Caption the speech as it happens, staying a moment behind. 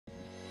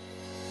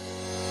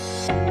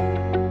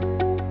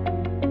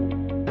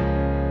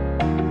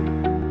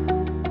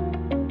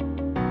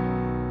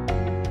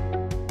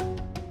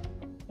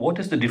what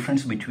is the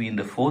difference between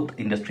the fourth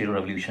industrial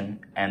revolution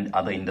and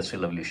other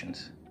industrial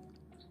revolutions?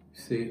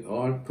 See,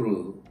 all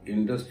through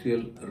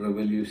industrial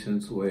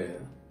revolutions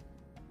were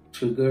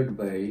triggered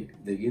by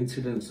the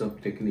incidence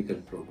of technical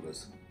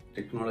progress.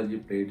 Technology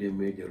played a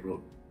major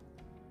role.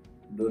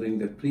 During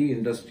the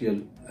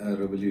pre-industrial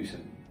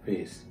revolution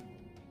phase,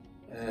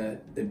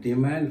 the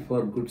demand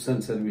for goods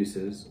and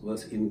services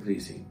was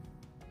increasing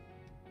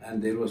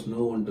and there was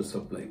no one to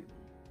supply.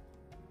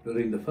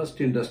 During the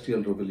first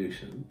industrial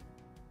revolution,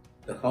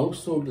 the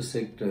household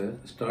sector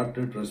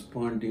started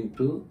responding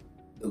to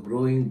the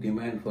growing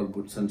demand for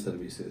goods and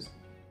services.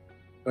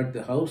 But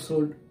the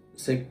household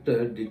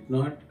sector did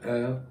not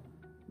have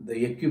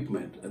the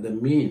equipment, the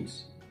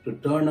means to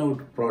turn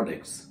out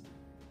products.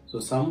 So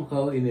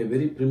somehow in a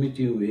very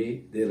primitive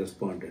way they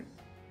responded.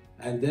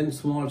 And then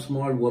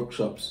small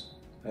workshops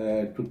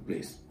took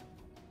place.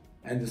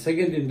 And the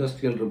second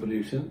industrial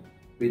revolution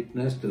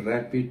witnessed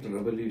rapid,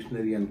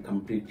 revolutionary and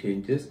complete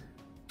changes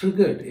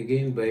triggered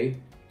again by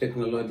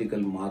technological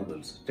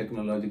marvels,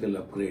 technological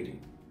upgrading.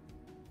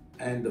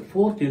 And the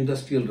fourth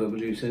industrial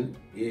revolution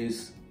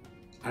is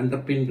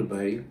underpinned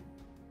by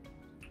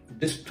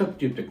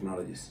disruptive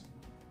technologies.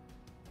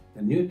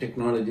 The new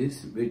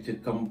technologies which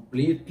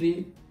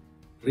completely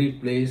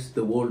replace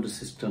the old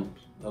systems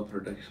of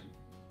production.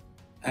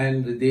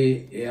 And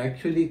they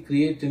actually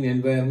create an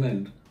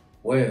environment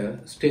where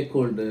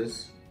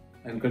stakeholders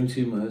and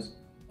consumers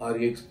are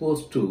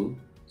exposed to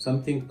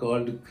something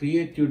called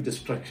creative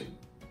destruction.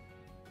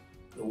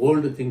 The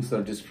old things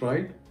are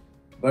destroyed,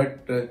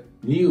 but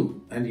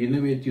new and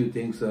innovative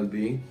things are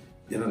being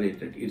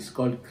generated. It's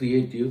called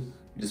creative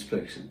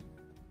destruction.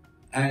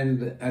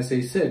 And as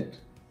I said,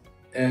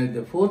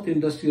 the fourth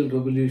industrial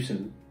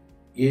revolution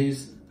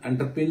is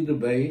underpinned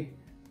by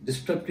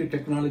disruptive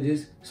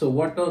technologies. So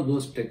what are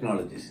those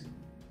technologies?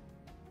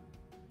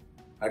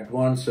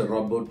 Advanced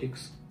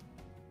robotics,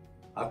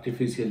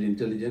 artificial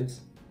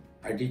intelligence,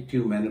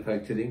 additive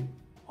manufacturing,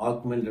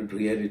 augmented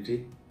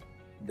reality,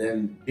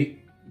 then big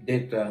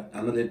data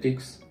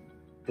analytics,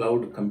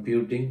 cloud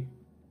computing,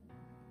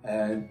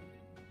 and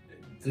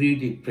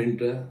 3D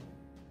printer,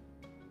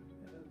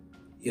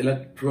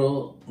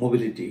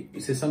 electromobility.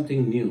 This is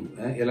something new,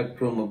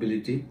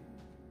 electromobility,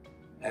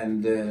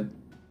 and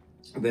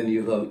then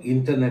you have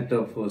Internet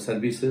of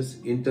Services,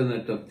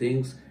 Internet of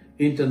Things,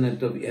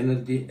 Internet of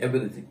Energy,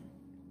 everything.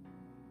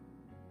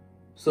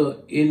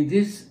 So in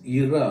this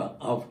era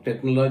of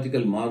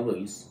technological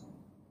marvels,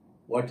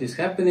 what is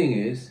happening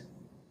is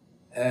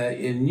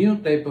a new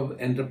type of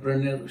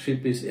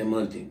entrepreneurship is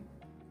emerging.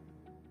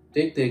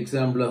 Take the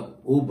example of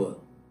Uber.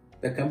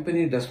 The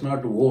company does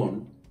not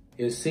own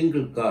a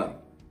single car,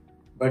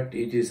 but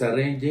it is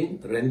arranging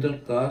rental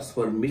cars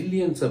for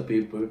millions of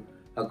people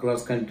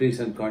across countries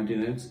and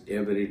continents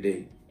every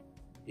day.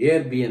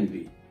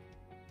 Airbnb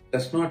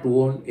does not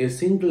own a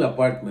single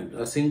apartment,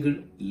 a single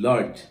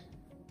lodge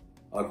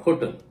or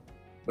hotel,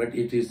 but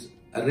it is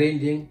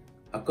arranging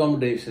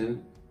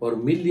accommodation for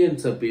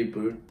millions of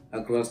people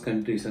across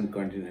countries and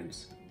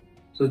continents.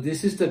 So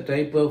this is the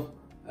type of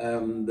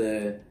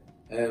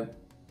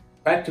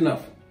pattern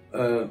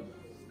of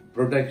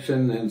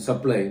production and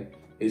supply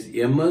is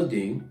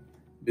emerging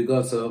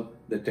because of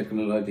the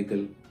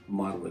technological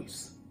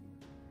marvels.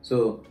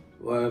 So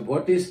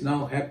what is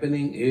now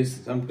happening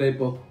is some type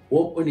of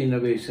open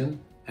innovation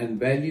and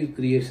value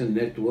creation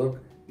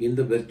network in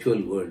the virtual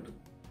world.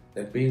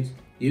 That means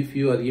if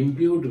you are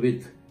imbued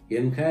with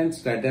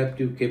enhanced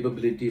adaptive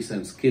capabilities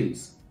and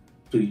skills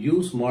to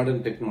use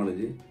modern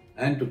technology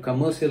and to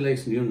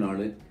commercialize new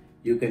knowledge,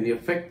 you can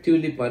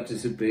effectively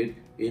participate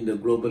in the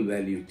global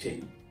value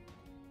chain.